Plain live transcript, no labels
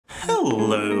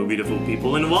Hello, beautiful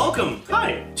people, and welcome,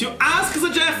 to Ask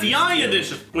Zajef Yai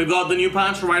Edition. We've got the new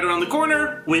patch right around the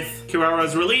corner with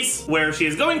Kagura's release, where she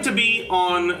is going to be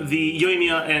on the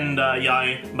Yoimiya and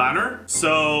Yai banner.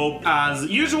 So, as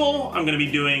usual, I'm going to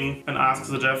be doing an Ask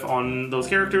Zajef on those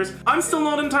characters. I'm still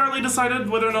not entirely decided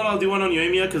whether or not I'll do one on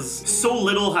Yoimiya, because so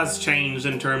little has changed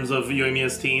in terms of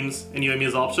Yoimiya's teams and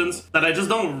Yoimiya's options that I just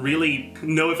don't really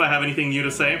know if I have anything new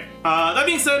to say. That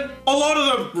being said, a lot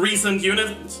of the recent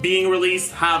units being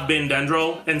released have been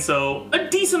Dendro, and so a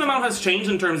decent amount has changed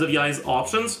in terms of Yai's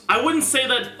options. I wouldn't say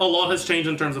that a lot has changed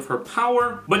in terms of her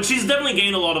power, but she's definitely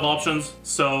gained a lot of options,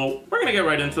 so we're gonna get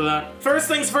right into that. First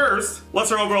things first, what's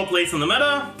her overall place in the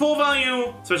meta, pull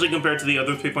value, especially compared to the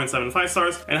other 3.75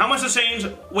 stars, and how much has changed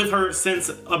with her since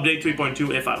update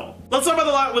 3.2, if at all. Let's start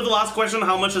with the last question,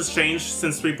 how much has changed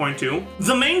since 3.2?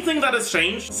 The main thing that has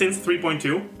changed since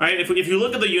 3.2, right, if you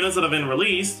look at the units that have been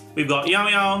released, we've got Yao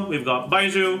Yao, we've got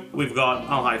Baiju, we've got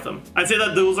Alhaitham. I'd say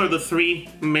that those are the three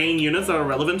main units that are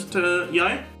relevant to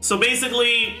Yai. So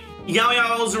basically, Yao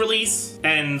Yao's release,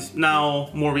 and now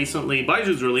more recently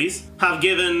Baiju's release, have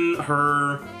given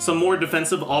her some more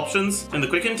defensive options in the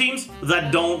Quicken teams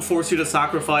that don't force you to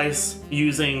sacrifice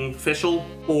using Fischl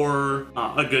or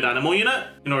a good animal unit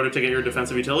in order to get your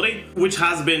defensive utility, which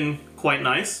has been quite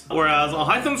nice. Whereas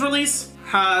Alhaitham's release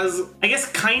has, I guess,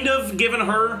 kind of given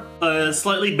her a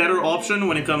slightly better option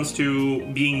when it comes to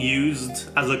being used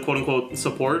as a quote-unquote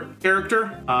support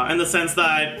character, in the sense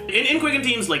that in Quicken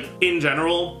teams, like in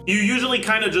general, you usually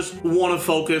kind of just want to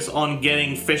focus on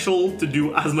getting Fischl to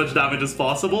do as much damage as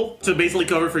possible to basically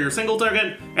cover for your single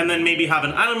target, and then maybe have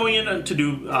an animal unit to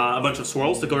do a bunch of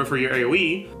swirls to cover for your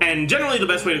AoE. And generally the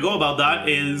best way to go about that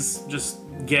is just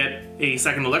get a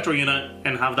second electro unit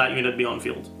and have that unit be on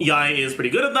field. Yai is pretty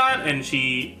good at that, and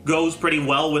she goes pretty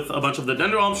well with a bunch of the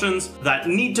Dendro options that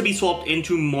need to be swapped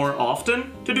into more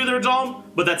often to do their job,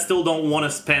 but that still don't want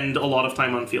to spend a lot of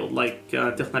time on field, like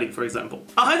Technarik, for example.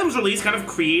 Alhaitham's release kind of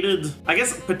created, I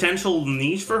guess, a potential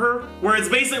niche for her, where it's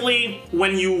basically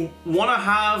when you want to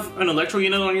have an electro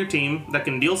unit on your team that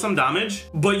can deal some damage,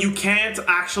 but you can't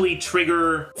actually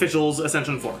trigger Fischl's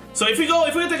Ascension 4. So if we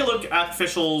take a look at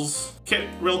Fischl's kit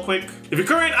real quick. If your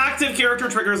current active character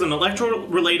triggers an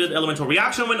electro-related elemental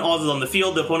reaction when Oz is on the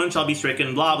field, the opponent shall be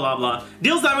stricken, blah blah blah.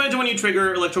 Deals damage when you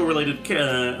trigger electro-related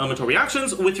elemental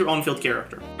reactions with your on-field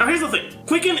character. Now here's the thing.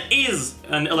 Quicken is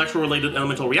an electro-related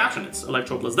elemental reaction. It's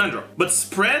Electro plus Dendro. But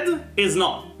Spread is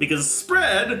not, because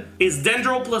Spread is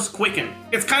Dendro plus Quicken.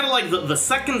 It's kind of like the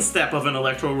second step of an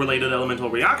electro-related elemental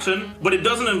reaction, but it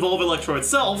doesn't involve Electro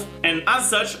itself, and as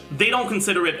such, they don't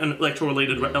consider it an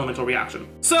electro-related elemental reaction.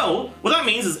 So, what that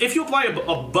means is if you apply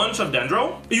a bunch of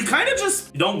Dendro, you kind of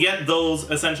just don't get those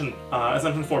Ascension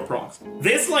 4 procs.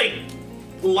 This, like,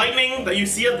 lightning that you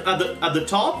see at the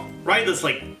top, right? This,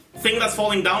 like, thing that's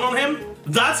falling down on him,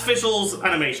 that's Fischl's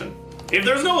animation. If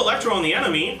there's no Electro on the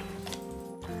enemy,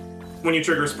 when you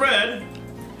trigger Spread,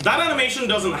 that animation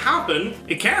doesn't happen.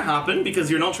 It can't happen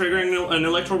because you're not triggering an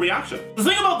electro reaction. The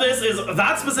thing about this is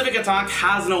that specific attack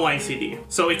has no ICD.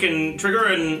 So it can trigger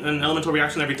an elemental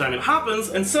reaction every time it happens,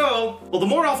 and so, well, the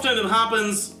more often it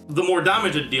happens, the more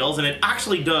damage it deals, and it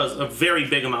actually does a very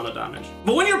big amount of damage.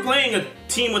 But when you're playing a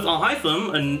team with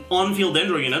Alhaitham, an on-field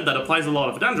Dendro unit that applies a lot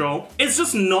of Dendro, it's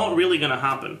just not really gonna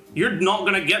happen. You're not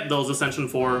gonna get those Ascension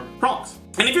 4 procs.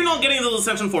 And if you're not getting those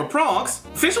Ascension 4 procs,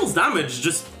 Fischl's damage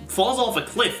just falls off a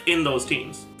cliff in those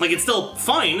teams. Like, it's still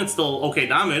fine, it's still okay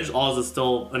damage, Oz is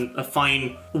still a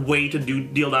fine way to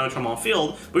deal damage from off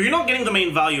field, but you're not getting the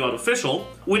main value out of Fischl,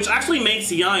 which actually makes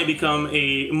Yai become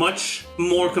a much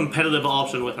more competitive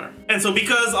option with her. And so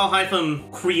because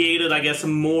Alhaitham created, I guess,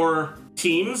 more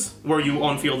teams where you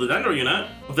on-field the Dendro unit,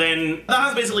 then that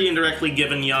has basically indirectly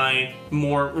given Yai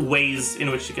more ways in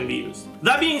which she can be used.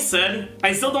 That being said,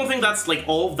 I still don't think that's like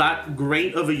all that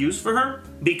great of a use for her,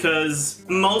 because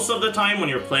most of the time when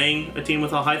you're playing a team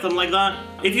with Alhaitham like that,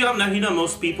 if you have Nahida,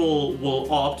 most people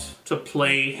will opt to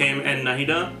play him and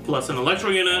Nahida plus an Electro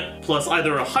unit, plus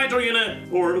either a Hydro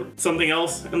unit or something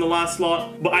else in the last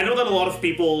slot. But I know that a lot of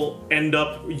people end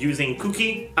up using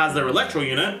Kuki as their Electro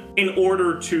unit in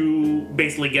order to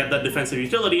basically get that defensive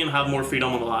utility and have more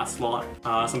freedom on the last slot.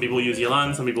 Some people use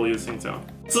Yelan, some people use Singto.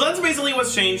 So that's basically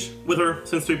what's changed with her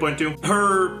since 3.2.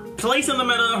 Her place in the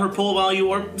meta, her pull value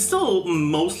are still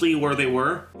mostly where they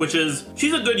were, which is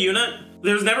she's a good unit.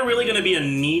 there's never really going to be a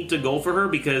need to go for her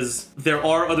because there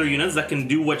are other units that can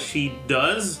do what she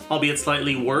does, albeit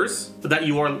slightly worse, that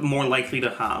you are more likely to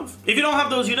have. If you don't have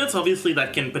those units, obviously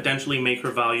that can potentially make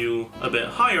her value a bit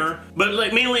higher, but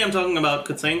like mainly I'm talking about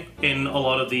Kutsing. In a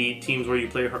lot of the teams where you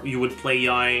play her, you would play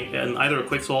Yai in either a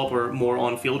quick swap or more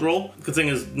on-field role.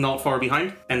 Kutsing is not far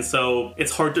behind, and so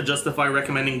it's hard to justify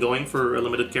recommending going for a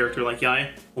limited character like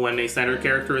Yai when a standard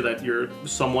character that you're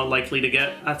somewhat likely to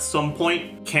get at some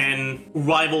point can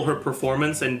rival her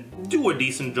performance and do a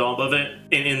decent job of it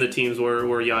in the teams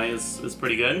where Yai is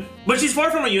pretty good. But she's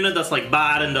far from a unit that's like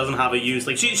bad and doesn't have a use.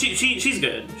 Like she's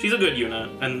good. She's a good unit,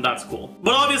 and that's cool.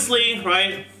 But obviously,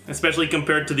 right, especially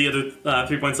compared to the other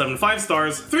 3.75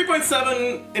 stars,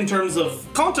 3.7 in terms of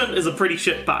content is a pretty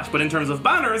shit patch, but in terms of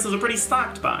banners is a pretty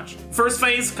stacked patch. First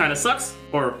phase kind of sucks,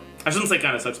 or I shouldn't say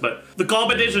kind of sucks, but the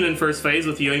competition in first phase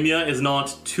with HOYO-MiX is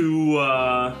not too,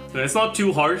 it's not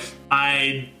too harsh.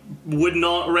 I would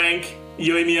not rank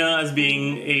HOYO-MiX as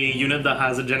being a unit that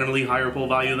has a generally higher pull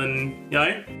value than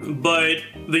Yai, but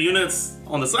the units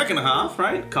on the second half,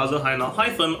 right, Kazuha and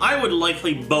Alhaitham, I would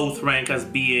likely both rank as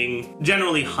being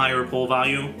generally higher pull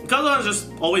value. Kazuha is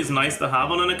just always nice to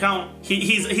have on an account.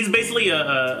 He's basically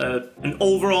an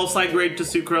overall side grade to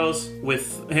Sucrose,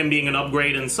 with him being an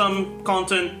upgrade in some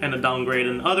content and a downgrade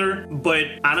in other, but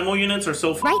Animo units are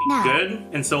so good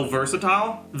and so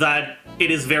versatile that it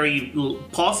is very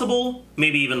possible,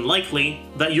 maybe even likely,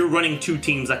 that you're running two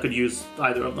teams that could use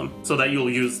either of them, so that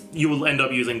you will end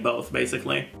up using both,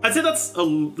 basically. I'd say that's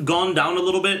gone down a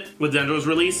little bit with Dendro's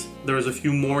release. There's a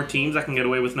few more teams that can get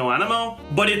away with no Animo,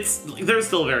 but they're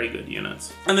still very good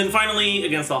units. And then finally,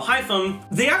 against Alhaitham,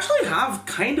 they actually have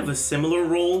kind of a similar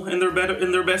role in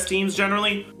their best teams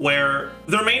generally, where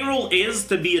their main role is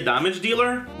to be a damage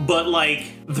dealer, but like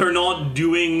they're not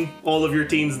doing all of your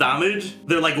team's damage.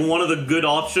 They're like one of the good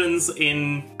options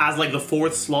as like the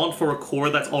fourth slot for a core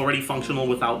that's already functional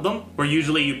without them, where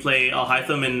usually you play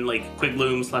Alhaitham in like Quick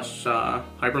Bloom /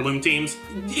 Hyperloom teams.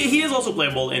 He is also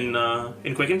playable in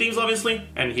Quicken teams, obviously,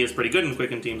 and he is pretty good in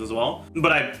Quicken teams as well,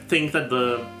 but I think that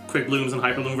the Quick Blooms and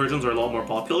Hyperloom versions are a lot more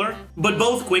popular. But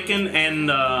both Quicken and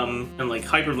like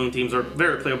Hyperloom teams are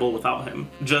very playable without him.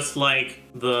 Just like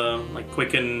the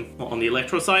Quicken on the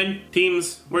Electro side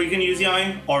teams where you can use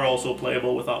Yai are also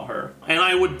playable without her. And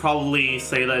I would probably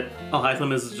say that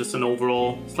Alhaitham is just an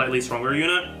overall slightly stronger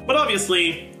unit. But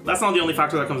obviously, that's not the only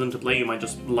factor that comes into play. You might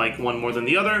just like one more than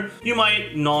the other. You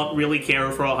might not really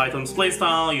care for Alhaitham's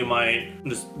playstyle. You might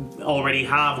just already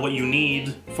have what you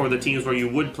need for the teams where you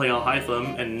would play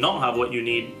Alhaitham and not have what you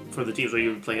need for the teams where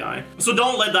you would play Yai. So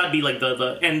don't let that be like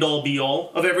the end-all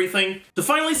be-all of everything. To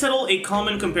finally settle a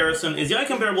common comparison, is Yai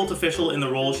comparable to Fischl in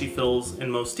the role she fills in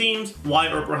most teams?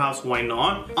 Why, or perhaps why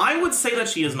not? I would say that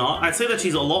she is not. I'd say that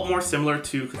she's a lot more similar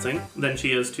to Kutsing than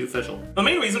she is to Fischl. The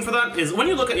main reason for that is when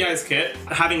you look at Yai's kit,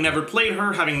 having never played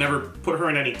her, having never put her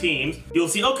in any teams, you'll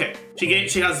see, okay,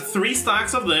 she has 3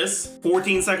 stacks of this,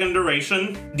 14-second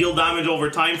duration, deal damage over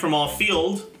time from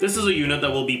off-field. This is a unit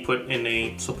that will be put in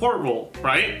a support role,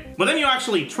 right? But then you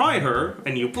actually try her,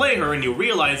 and you play her, and you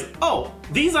realize, oh,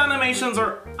 these animations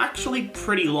are actually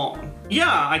pretty long.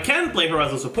 Yeah, I can play her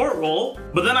as a support role,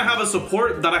 but then I have a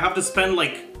support that I have to spend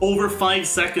like over 5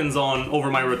 seconds on over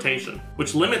my rotation,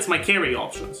 which limits my carry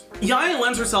options. Yai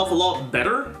lends herself a lot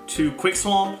better to quick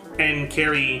swap and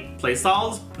carry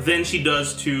playstyles than she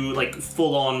does to like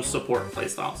full-on support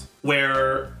playstyles,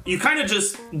 where you kind of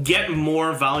just get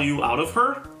more value out of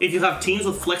her if you have teams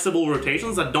with flexible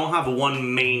rotations that don't have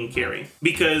one main carry,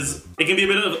 because it can be a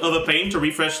bit of a pain to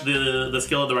refresh the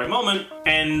skill at the right moment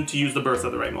and to use the burst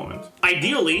at the right moment.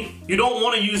 Ideally, you don't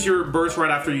want to use your burst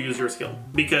right after you use your skill,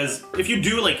 because if you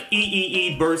do like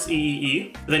E, burst,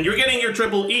 E, then you're getting your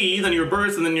triple E, then your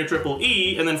burst, and then your triple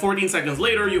E, and then 14 seconds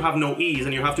later you have no E's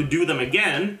and you have to do them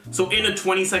again. So in a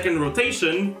 20-second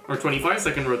rotation, or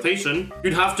 25-second rotation,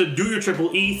 you'd have to do your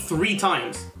triple E 3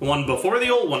 times. One before the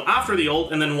ult, one after the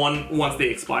ult, and then one once they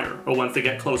expire, or once they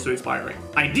get close to expiring.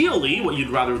 Ideally, what you'd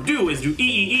rather do is do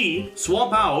E,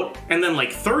 swap out, and then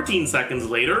like 13 seconds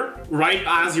later, right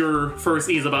as your first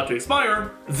E is about to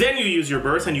expire, then you use your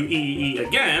burst and you E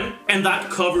again, and that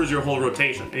covers your whole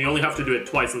rotation, and you only have to do it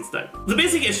twice instead. The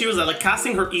basic issue is that like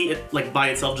casting her E like by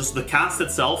itself, just the cast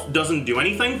itself, doesn't do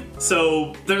anything.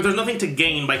 So there's nothing to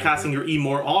gain by casting your E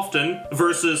more often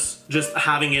versus just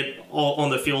having it all on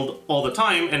the field all the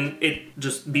time and it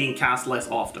just being cast less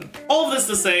often. All of this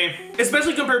to say,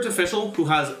 especially compared to Fischl, who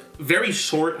has very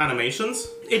short animations,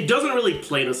 it doesn't really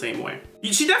play the same way.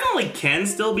 She definitely can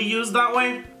still be used that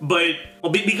way, but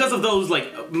because of those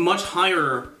like much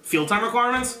higher field time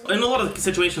requirements, in a lot of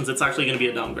situations it's actually going to be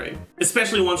a downgrade.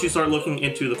 Especially once you start looking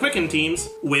into the Quicken teams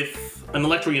with an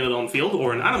Electro unit on field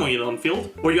or an Animo unit on field,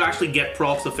 where you actually get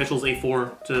procs of Fischl's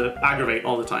A4 to aggravate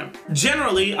all the time.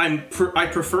 Generally, I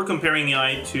prefer comparing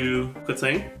Yai to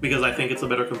Kutsing because I think it's a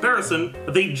better comparison.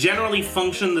 They generally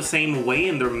function the same way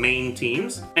in their main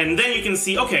teams. And then you can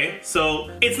see, okay, so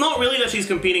it's not really that she's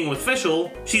competing with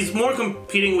Fischl, she's more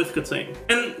competing with Kutsing.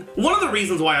 And one of the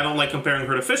reasons why I don't like comparing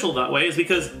her to Fischl that way is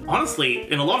because, honestly,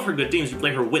 in a lot of her good teams, you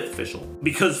play her with Fischl,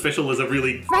 because Fischl is a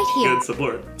really good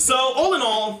support. So, all in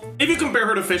all, if you compare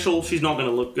her to Fischl, she's not going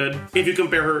to look good. If you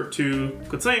compare her to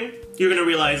Kutsing, you're going to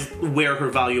realize where her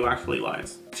value actually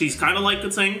lies. She's kind of like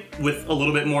Kutsing, with a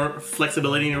little bit more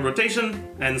flexibility in your rotation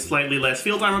and slightly less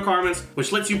field time requirements,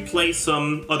 which lets you play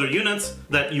some other units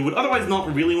that you would otherwise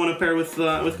not really want to pair with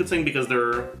Kutsing because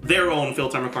their own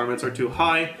field time requirements are too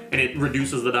high, and it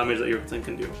reduces the damage that your Kutsing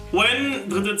can do. When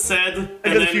Drututt said,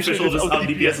 and then Fischl just up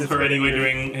DPS'd her anyway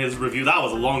during his review, that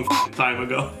was a long time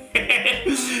ago.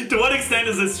 To what extent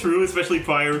is this true, especially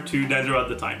prior to Dendro at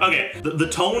the time? Okay, the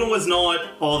tone was not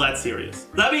all that serious.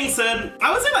 That being said,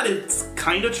 I would say that it's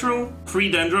kind of true,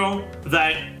 pre-Dendro,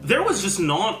 that there was just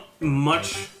not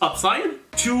much upside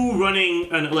to running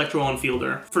an Electro on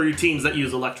fielder for your teams that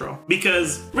use Electro.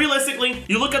 Because realistically,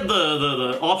 you look at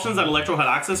the options that Electro had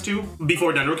access to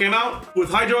before Dendro came out. With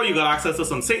Hydro, you got access to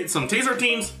some Taser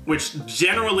teams, which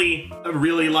generally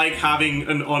really like having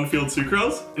an on-field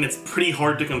Sucrose, and it's pretty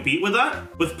hard to compete with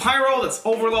that. With Pyro, that's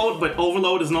Overload, but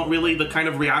Overload is not really the kind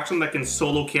of reaction that can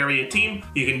solo carry a team.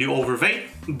 You can do Overvate,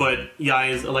 but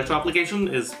Yai's Electro application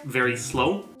is very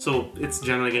slow, so it's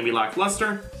generally going to be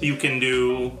lackluster. You can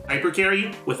do Hyper Carry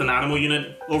with an Animo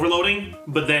unit overloading,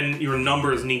 but then your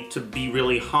numbers need to be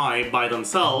really high by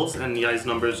themselves, and Yai's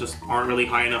numbers just aren't really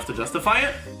high enough to justify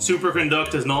it.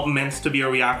 Superconduct is not meant to be a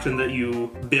reaction that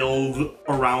you build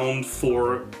around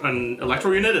for an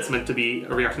Electro unit, it's meant to be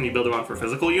a reaction you build around for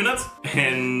physical units,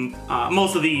 and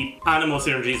most of the Animo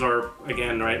synergies are,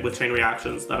 again, right, with chain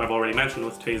reactions that I've already mentioned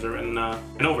with Taser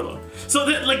and Overload. So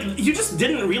that, like, you just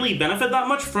didn't really benefit that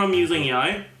much from using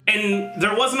Yai, and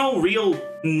there was no real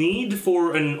need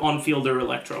for an on-fielder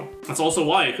Electro. That's also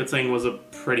why Kutsing was a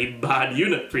pretty bad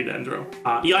unit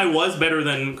pre-Dendro. Yai was better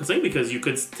than Kutsing because you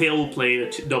could still play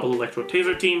a double Electro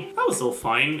Taser team. That was still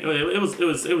fine.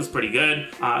 It was pretty good.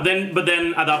 But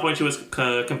then at that point she was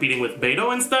competing with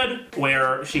Beidou instead,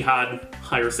 where she had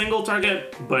higher single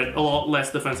target, but a lot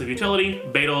less defensive utility.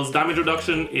 Beidou's damage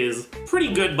reduction is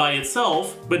pretty good by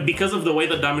itself, but because of the way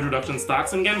that damage reduction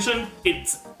stacks in Genshin,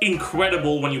 it's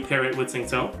incredible when you pair it with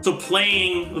Xingqiu. So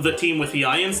playing the team with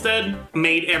Yai instead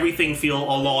made everything feel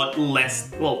a lot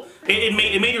less, well, it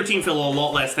made your team feel a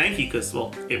lot less tanky because,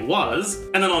 well, it was.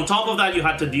 And then on top of that, you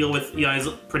had to deal with Yai's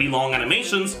pretty long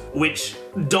animations, which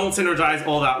don't synergize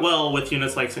all that well with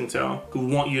units like Xingqiu, who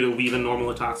want you to weave in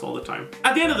normal attacks all the time.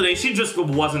 At the end of the day, she just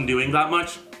wasn't doing that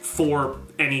much for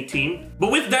any team.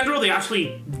 But with Dendro, they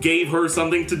actually gave her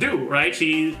something to do, right?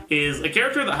 She is a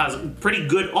character that has pretty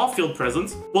good off-field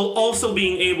presence, while also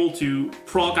being able to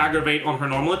proc aggravate on her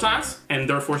normal attacks, and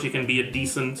therefore she can be a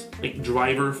decent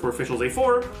driver for Fischl's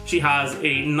A4. She has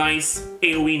a nice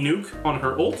AoE nuke on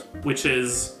her ult, which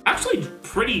is actually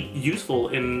pretty useful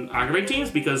in aggravate teams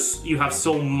because you have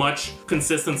so much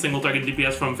consistent single target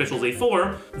DPS from Fischl's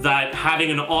A4 that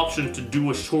having an option to do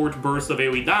a short burst of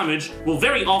AoE damage will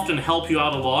very often help you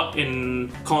out a lot in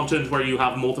content where you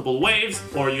have multiple waves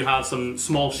or you have some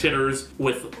small shitters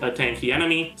with a tanky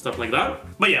enemy, stuff like that.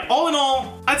 But yeah, all in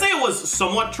all, I'd say it was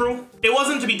somewhat true. It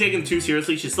wasn't to be taken too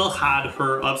seriously. She still had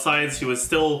her upsides. She was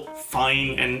still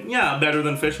fine and, yeah, better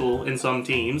than Fischl in some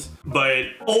teams, but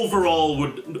overall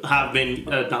would have been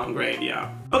a downgrade,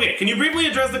 yeah. Okay, can you briefly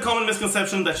address the common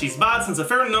misconception that she's bad, since a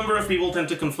fair number of people tend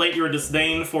to conflate your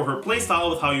disdain for her playstyle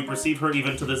with how you perceive her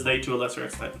even to this day to a lesser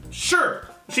extent? Sure,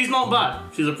 she's not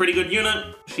bad. She's a pretty good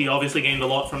unit. She obviously gained a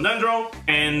lot from Dendro,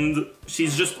 and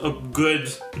she's just a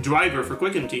good driver for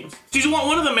Quicken teams. She's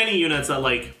one of the many units that,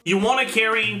 like, you want to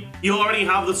carry, you already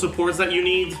have the supports that you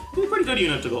need, a pretty good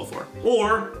unit to go for.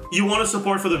 Or you want to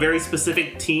support for the very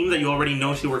specific team that you already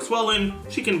know she works well in,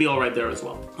 she can be alright there as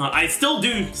well. I still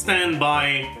do stand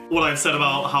by what I've said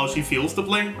about how she feels to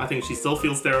play. I think she still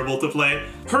feels terrible to play.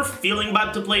 Her feeling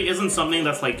bad to play isn't something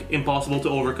that's, like, impossible to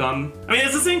overcome. I mean,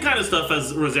 it's the same kind of stuff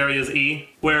as Rosaria's E,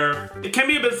 where it can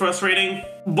be a bit frustrating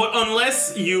But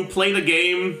unless you play the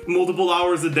game multiple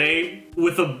hours a day,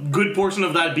 with a good portion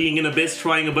of that being in Abyss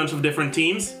trying a bunch of different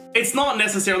teams, it's not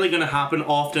necessarily going to happen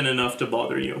often enough to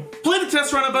bother you. Play the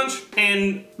test run a bunch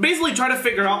and basically try to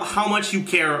figure out how much you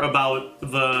care about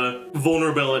the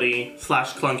vulnerability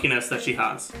slash clunkiness that she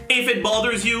has. If it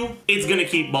bothers you, it's going to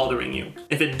keep bothering you.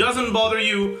 If it doesn't bother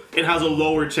you, it has a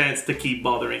lower chance to keep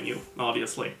bothering you,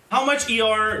 obviously. How much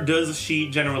ER does she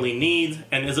generally need,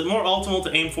 and is it more optimal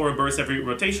to aim for a burst every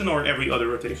rotation or every other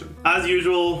rotation? As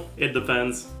usual, it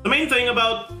depends. The main thing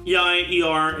about Yai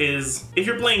ER is if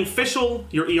you're playing Fischl,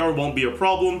 your ER won't be a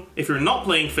problem. If you're not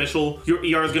playing Fischl, your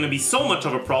ER is going to be so much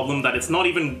of a problem that it's not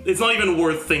even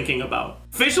worth thinking about.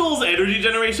 Fischl's energy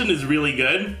generation is really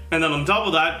good, and then on top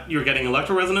of that, you're getting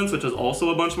Electro Resonance, which is also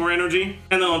a bunch more energy.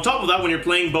 And then on top of that, when you're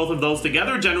playing both of those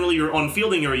together, generally you're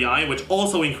unfielding your Yai, which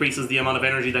also increases the amount of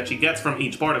energy that she gets from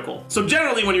each particle. So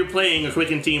generally when you're playing a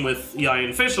Quicken team with Yai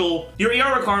and Fischl, your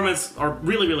ER requirements are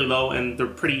really, really low, and they're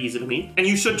pretty easy to meet. And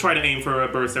you should try to aim for a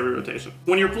burst every rotation.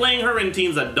 When you're playing her in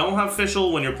teams that don't have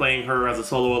Fischl, when you're playing her as a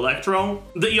solo Electro,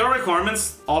 the ER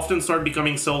requirements often start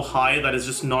becoming so high that it's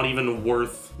just not even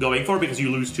worth going for because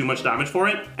you lose too much damage for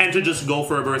it, and to just go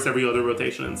for a burst every other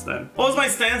rotation instead. What was my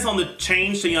stance on the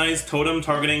change to Yai's totem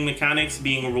targeting mechanics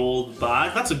being rolled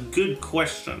back? That's a good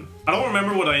question. I don't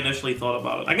remember what I initially thought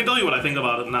about it. I can tell you what I think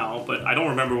about it now, but I don't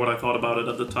remember what I thought about it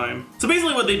at the time. So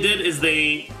basically what they did is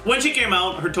when she came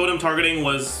out, her totem targeting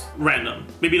was random.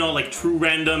 Maybe not like true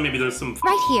random, maybe there's some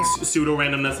pseudo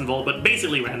randomness involved, but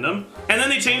basically random. And then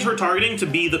they changed her targeting to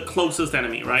be the closest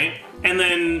enemy, right? And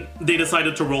then they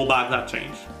decided to roll back that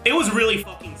change. It was really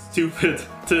fucking stupid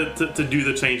to do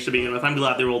the change to begin with. I'm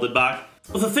glad they rolled it back.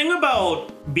 The thing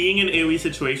about being in AoE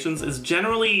situations is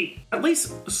generally, at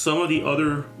least some of the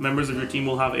other members of your team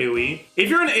will have AoE. If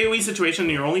you're in an AoE situation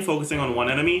and you're only focusing on one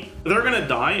enemy, they're gonna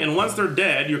die, and once they're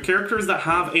dead, your characters that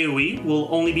have AoE will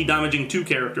only be damaging 2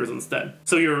 characters instead.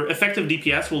 So your effective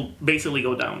DPS will basically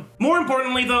go down. More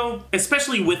importantly though,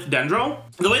 especially with Dendro,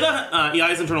 the way that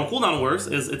EI's internal cooldown works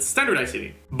is it's standard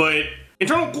ICD, but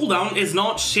internal cooldown is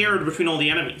not shared between all the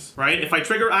enemies, right? If I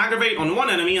trigger Aggravate on one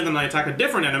enemy and then I attack a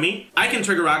different enemy, I can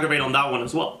trigger Aggravate on that one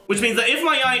as well. Which means that if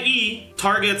my IE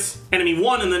targets enemy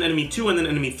 1 and then enemy 2 and then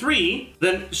enemy 3,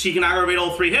 then she can aggravate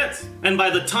all 3 hits. And by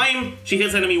the time she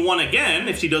hits enemy 1 again,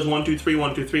 if she does 1, 2, 3,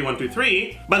 1, 2, 3, 1, 2,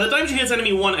 3, by the time she hits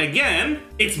enemy 1 again,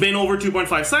 it's been over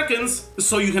 2.5 seconds,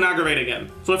 so you can aggravate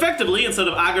again. So effectively, instead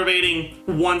of aggravating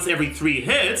once every 3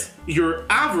 hits, your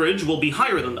average will be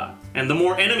higher than that. And the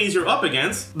more enemies you're up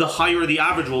against, the higher the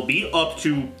average will be, up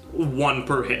to 1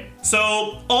 per hit.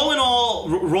 So all in all,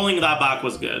 rolling that back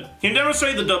was good. Can you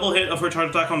demonstrate the double hit of her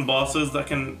charge attack on bosses that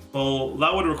can, well,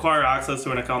 that would require access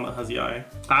to an account that has Yai.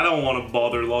 I don't want to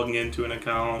bother logging into an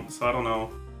account, so I don't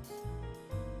know.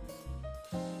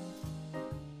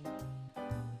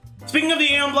 Speaking of the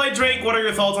Aeonblight Drake, what are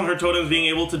your thoughts on her totems being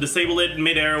able to disable it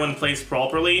mid-air when placed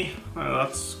properly?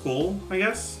 That's cool, I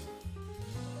guess.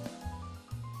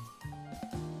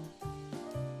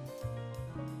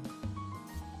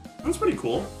 That's pretty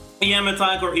cool. EM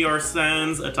attack or ER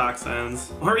sands, attack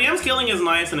sands. Her EM scaling is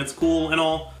nice and it's cool and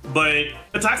all, but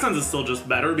attack sands is still just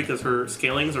better because her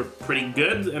scalings are pretty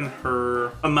good and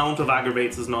her amount of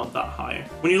aggravates is not that high.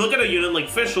 When you look at a unit like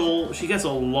Fischl, she gets a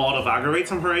lot of aggravates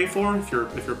from her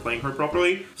A4 if you're playing her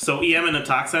properly. So EM and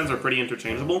attack sands are pretty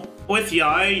interchangeable. With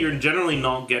Yai, you're generally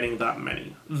not getting that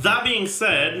many. That being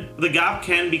said, the gap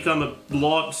can become a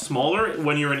lot smaller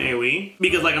when you're in AoE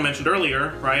because, like I mentioned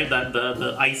earlier, right, that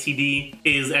the ICD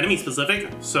is enemy specific.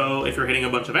 So if you're hitting a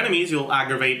bunch of enemies, you'll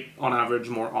aggravate on average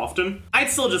more often. I'd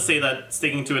still just say that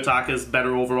sticking to attack is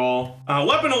better overall.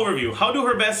 Weapon overview. How do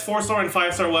her best 4-star and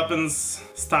 5-star weapons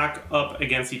stack up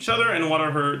against each other, and what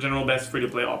are her general best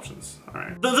free-to-play options?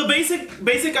 Alright. The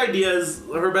basic idea is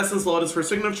her best in slot is her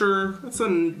signature. It's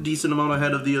a decent amount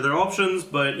ahead of the other options,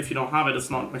 but if you don't have it, it's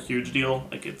not a huge deal.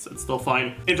 Like, it's still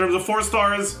fine. In terms of 4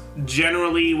 stars,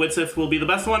 generally Widsith will be the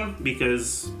best one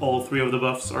because all 3 of the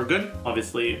buffs are good.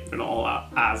 Obviously, they're not all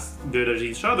as good as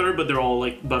each other, but they're all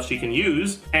like buffs she can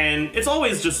use. And it's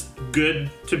always just good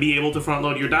to be able to front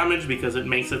load your damage because it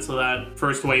makes it so that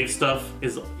first wave stuff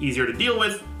is easier to deal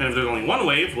with. And if there's only one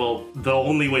wave, well, the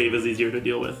only wave is easier to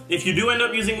deal with. If you do end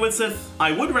up using Widsith,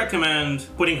 I would recommend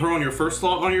putting her on your first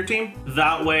slot on your team.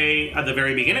 That way, at the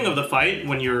very beginning of the fight,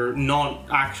 when you're not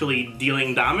actually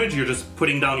dealing damage, you're just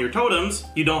putting down your totems,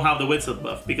 you don't have the Widsith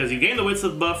buff because you gain the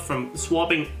Widsith buff from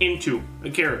swapping into a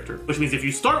character. Which means if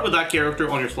you start with that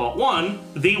character on your slot 1,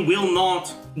 they will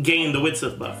not gain the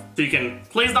Widsith buff. So you can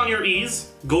place down your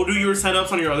E's, go do your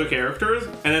setups on your other characters,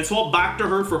 and then swap back to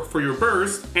her for your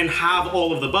burst and have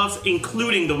all of the buffs,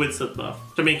 including the Widsith buff,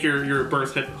 to make your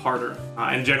burst hit harder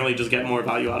and generally just get more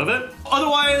value out of it.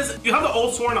 Otherwise, you have the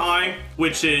Oathsworn Eye,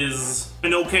 which is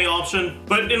an okay option,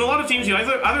 but in a lot of teams you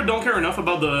either don't care enough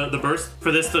about the burst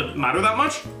for this to matter that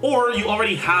much, or you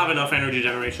already have enough energy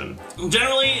generation.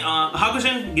 Generally,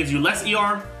 Hakushin gives you less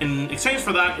ER. In exchange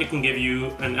for that, it can give you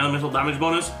an elemental damage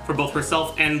bonus for both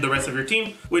herself and the rest of your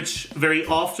team, which very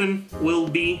often will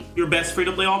be your best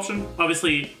free-to-play option.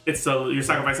 Obviously, it's you're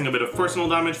sacrificing a bit of personal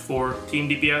damage for team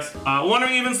DPS.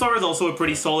 Wandering Even Star is also a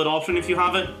pretty solid option if you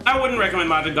have it. I wouldn't recommend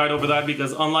Magic Guide over that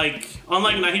because unlike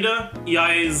Nahida,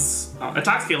 Yai's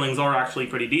attack scalings are actually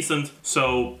pretty decent,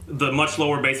 so the much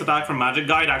lower base attack from Magic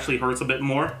Guide actually hurts a bit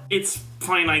more. It's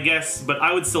fine, I guess, but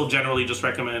I would still generally just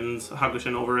recommend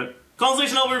Hakushin over it.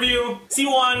 Constellation Overview,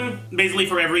 C1, basically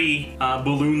for every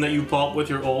balloon that you pop with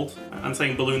your ult. I'm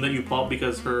saying balloon that you pop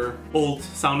because her ult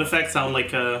sound effects sound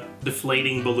like a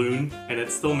deflating balloon, and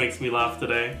it still makes me laugh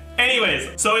today.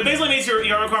 Anyways, so it basically makes your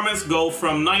ER requirements go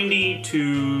from 90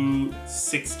 to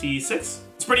 66.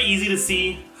 It's pretty easy to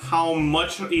see how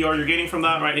much ER you're getting from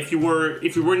that, right? If you were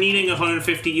needing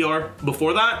 150 ER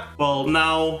before that, well,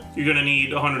 now you're gonna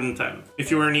need 110.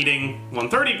 If you were needing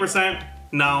 130%,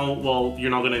 now, well, you're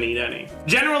not gonna need any.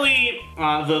 Generally,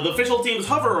 the official teams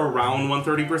hover around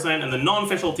 130%, and the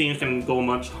non-official teams can go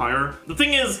much higher. The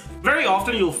thing is, very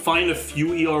often you'll find a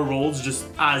few ER rolls just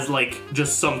as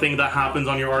just something that happens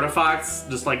on your artifacts,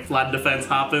 just like flat defense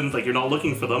happens, like you're not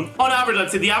looking for them. On average,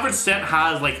 I'd say the average set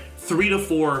has like 3 to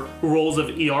 4 rolls of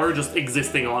ER just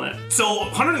existing on it. So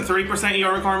 130%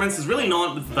 ER requirements is really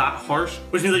not that harsh,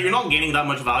 which means that you're not gaining that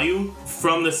much value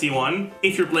from the C1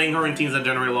 if you're playing her in teams that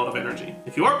generate a lot of energy.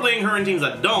 If you are playing her in teams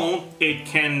that don't, it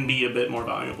can be a bit more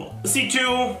valuable. The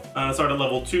C2, start at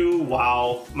level 2,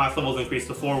 wow. Max levels increased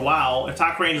to 4, wow.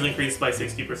 Attack range is increased by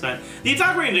 60%. The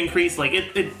attack range increase, like,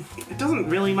 it doesn't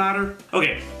really matter.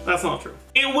 Okay, that's not true.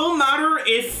 It will matter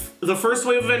if the first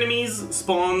wave of enemies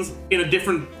spawns in a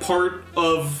different part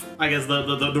of, I guess,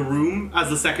 the room as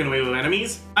the second wave of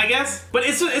enemies, I guess. But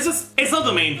it's not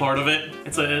the main part of it.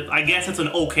 I guess it's an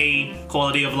okay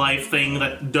quality of life thing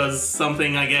that does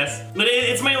something, I guess. But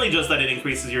it's mainly just that it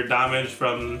increases your damage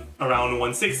from around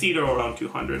 160 to around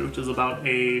 200, which is about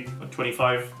a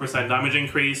 25% damage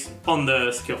increase on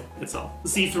the skill itself.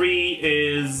 C3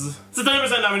 is it's a 10%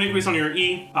 damage increase on your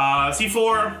E.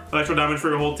 C4, electro damage for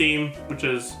your whole team, which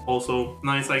is also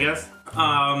nice, I guess.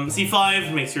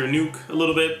 C5 makes your nuke do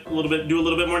a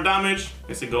little bit more damage. I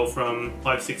guess it go from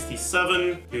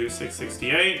 567 to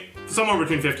 668. Somewhere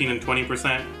between 15 and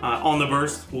 20% on the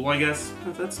burst. Cool, I guess.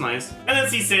 That's nice. And then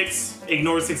C6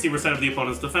 ignores 60% of the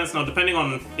opponent's defense. Now, depending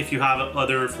on if you have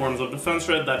other forms of defense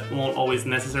shred, that won't always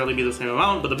necessarily be the same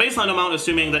amount, but the baseline amount,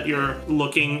 assuming that you're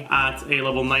looking at a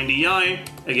level 90 Yai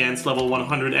against level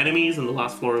 100 enemies in the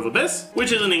last floor of Abyss,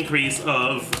 which is an increase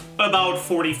of about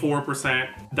 44%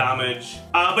 damage.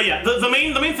 But yeah, the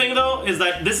main thing though is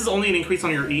that this is only an increase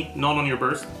on your E, not on your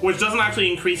burst, which doesn't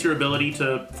actually increase your ability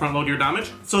to front load your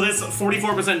damage. So this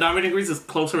 44% damage increase is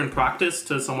closer in practice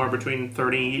to somewhere between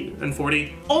 30 and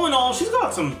 40. All in all, she's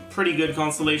got some pretty good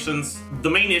constellations.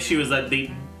 The main issue is that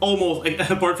they almost,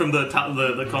 apart from the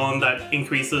con that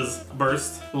increases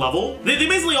burst level, they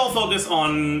basically all focus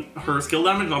on her skill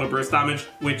damage, not her burst damage,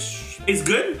 which is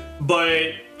good,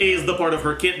 but is the part of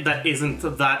her kit that isn't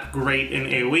that great in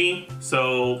AoE.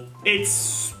 So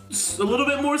it's a little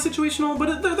bit more situational,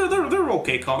 but they're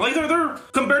okay. Like they're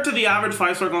compared to the average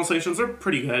 5-star constellations, they're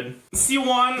pretty good.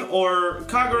 C1 or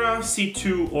Kagura,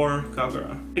 C2 or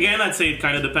Kagura. Again, I'd say it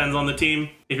kind of depends on the team.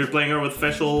 If you're playing her with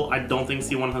Fischl, I don't think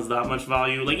C1 has that much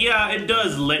value. Like, yeah, it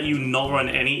does let you not run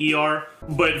any ER,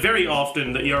 but very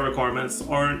often the ER requirements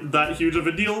aren't that huge of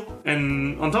a deal.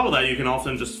 And on top of that, you can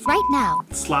often just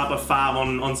slap a fab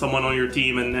on someone on your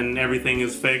team and everything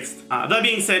is fixed. That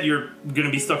being said, you're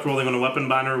gonna be stuck rolling on a weapon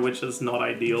banner, which is not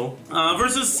ideal.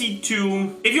 Versus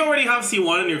C2, if you already have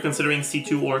C1 and you're considering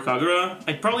C2 or Kagura,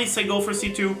 I'd probably say go for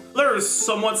C2. They're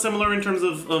somewhat similar in terms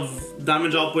of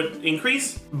damage output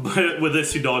increase, but with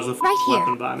this you dodge the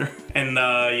weapon banner. And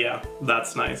yeah,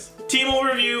 that's nice. Team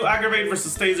overview, Aggravate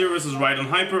versus Taser versus Raiden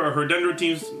Hyper. Are her Dendro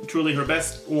teams truly her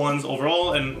best ones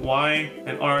overall, and why?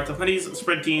 And are Tafneti's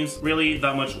spread teams really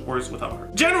that much worse without her?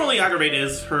 Generally, Aggravate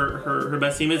is her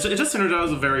best team. It just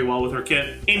synergizes very well with her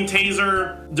kit. In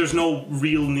Taser, there's no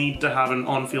real need to have an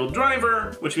on-field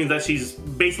driver, which means that she's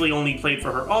basically only played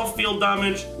for her off-field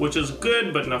damage, which is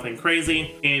good, but nothing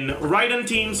crazy. In Raiden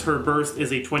teams, her burst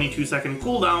is a 22-second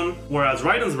cooldown, whereas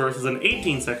Raiden's burst is an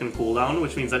 18-second cooldown,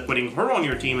 which means that putting her on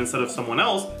your team instead instead of someone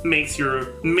else makes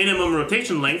your minimum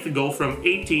rotation length go from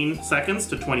 18 seconds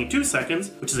to 22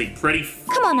 seconds, which is a pretty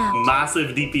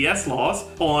massive DPS loss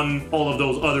on all of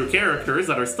those other characters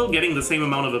that are still getting the same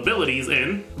amount of abilities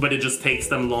in, but it just takes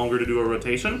them longer to do a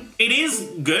rotation. It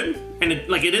is good, and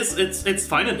it's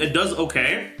fine, it does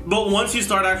okay, but once you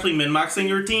start actually min-maxing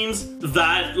your teams,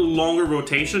 that longer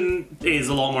rotation is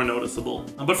a lot more noticeable.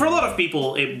 But for a lot of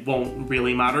people, it won't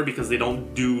really matter because they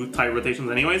don't do tight rotations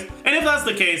anyways. And if that's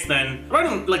the case, then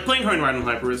Raiden, like playing her in Raiden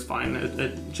Hyper is fine.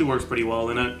 She works pretty well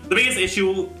in it. The biggest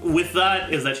issue with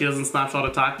that is that she doesn't snapshot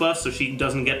attack buff, so she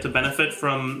doesn't get to benefit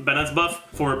from Bennett's buff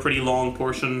for a pretty long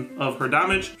portion of her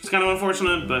damage. It's kind of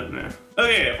unfortunate, but nah.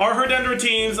 Okay, are her Dendro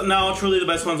teams now truly the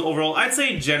best ones overall? I'd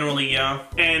say generally, yeah.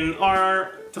 And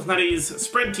are Tifnetti's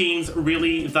spread teams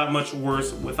really that much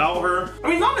worse without her? I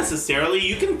mean, not necessarily.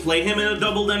 You can play him in a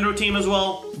double Dendro team as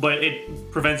well, but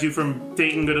it prevents you from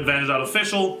taking good advantage out of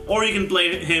Fischl. Or you can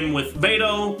play him with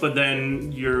Beto, but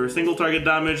then your single target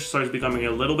damage starts becoming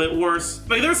a little bit worse.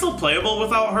 Like, they're still playable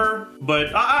without her,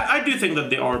 but I do think that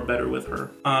they are better with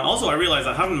her. Also, I realized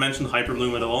I haven't mentioned Hyper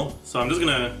Bloom at all, so I'm just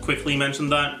gonna quickly mention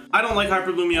that. I don't like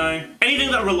Hyper Bloom Yai.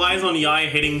 Anything that relies on Yai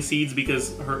hitting seeds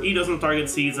because her E doesn't target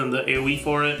seeds and the AoE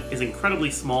for it is incredibly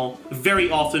small,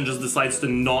 very often just decides to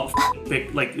not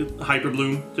pick like Hyper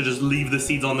Bloom, to just leave the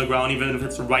seeds on the ground even if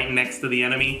it's right next to the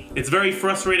enemy. It's very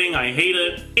frustrating, I hate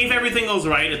it. If everything goes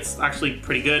right, it's actually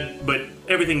pretty good, but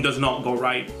everything does not go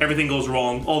right. Everything goes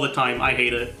wrong all the time. I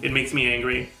hate it. It makes me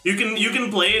angry. You can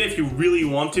play it if you really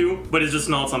want to, but it's just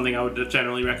not something I would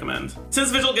generally recommend.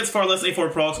 Since Fischl gets far less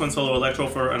A4 procs when solo Electro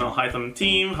for an Alhaitham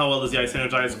team, how well does Yai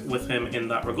synergize with him in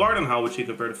that regard, and how would she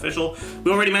compare to Fischl?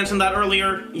 We already mentioned that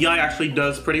earlier. Yai actually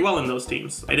does pretty well in those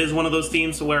teams. It is one of those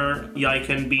teams where Yai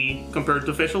can be compared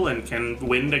to Fischl and can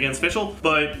win against Fischl,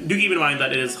 but do keep in mind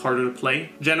that it is harder to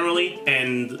play generally,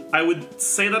 and I would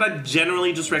say that I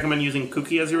generally just recommend using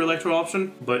Cookie as your Electro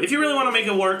option, but if you really want to make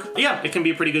it work, yeah, it can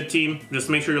be a pretty good team. Just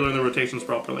make sure you learn the rotations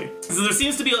properly. So there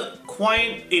seems to be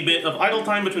quite a bit of idle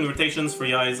time between rotations for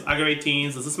Yai's aggravate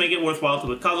teams. Does this make it worthwhile to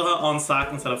put Kazuha on sack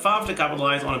instead of Fav to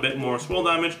capitalize on a bit more scroll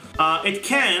damage? It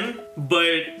can,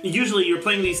 but usually you're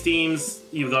playing these teams,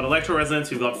 you've got Electro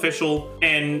Resonance, you've got Fischl,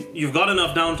 and you've got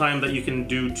enough downtime that you can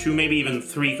do 2, maybe even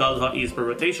 3 Kazuha E's per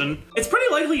rotation. It's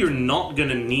pretty likely you're not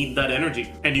gonna need that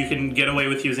energy, and you can get away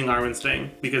with using Iron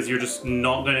Sting because you're just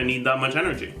not gonna need that much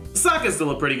energy. Sack is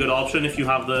still a pretty good option if you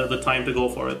have the time to go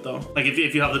for it though. Like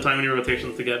if you have the time in your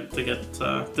rotations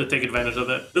to take advantage of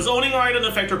it. Does owning Raiden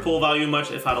affect her pull value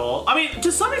much, if at all? I mean,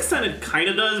 to some extent it kind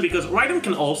of does, because Raiden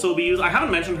can also be used, I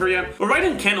haven't mentioned her yet, but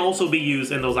Raiden can also be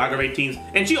used in those aggravate teams,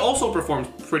 and she also performs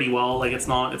pretty well. Like it's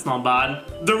not bad.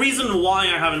 The reason why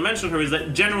I haven't mentioned her is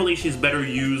that generally she's better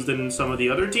used in some of the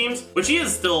other teams, but she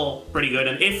is still pretty good.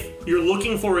 And if you're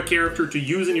looking for a character to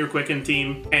use in your Quicken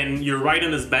team and your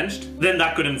Raiden is benched, then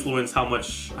that could influence how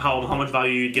much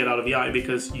value you'd get out of Yai,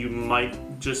 because you might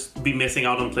just be missing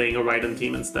out on playing a Raiden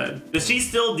team instead. Does she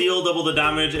still deal double the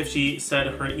damage if she said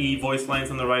her E voice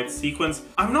lines in the right sequence?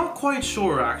 I'm not quite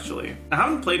sure actually. I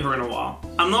haven't played her in a while.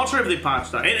 I'm not sure if they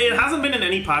patched that. It hasn't been in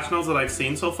any patch notes that I've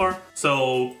seen so far,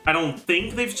 so I don't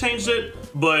think they've changed it,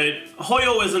 but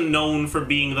HOYO isn't known for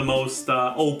being the most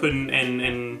open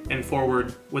and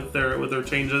forward with their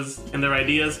changes and their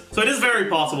ideas, so it is very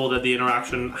possible that the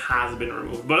interaction has been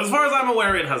removed, but as far as I'm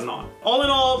aware, it has not. All in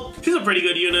all, she's a pretty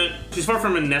good unit. She's far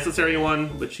from a necessary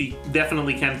one, but she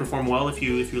definitely can perform well if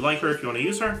you like her, if you want to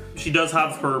use her. She does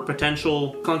have her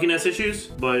potential clunkiness issues,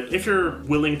 but if you're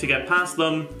willing to get past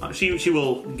them, she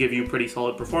will give you pretty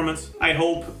solid performance. I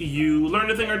hope you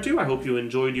learned a thing or two. I hope you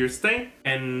enjoyed your stay,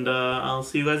 and I'll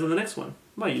see you guys in the next one.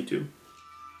 Bye, YouTube.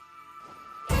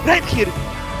 Right here,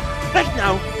 right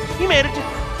now. You made it.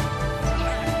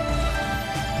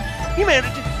 You made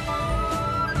it.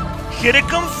 Here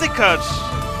comes the catch.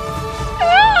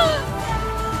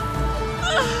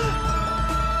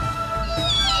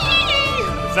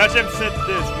 Zajef said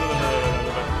this.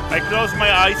 I close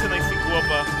my eyes and I see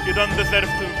Guapa. You don't deserve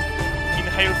to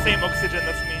inhale same oxygen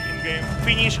as me in game.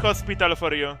 Finish hospital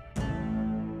for you.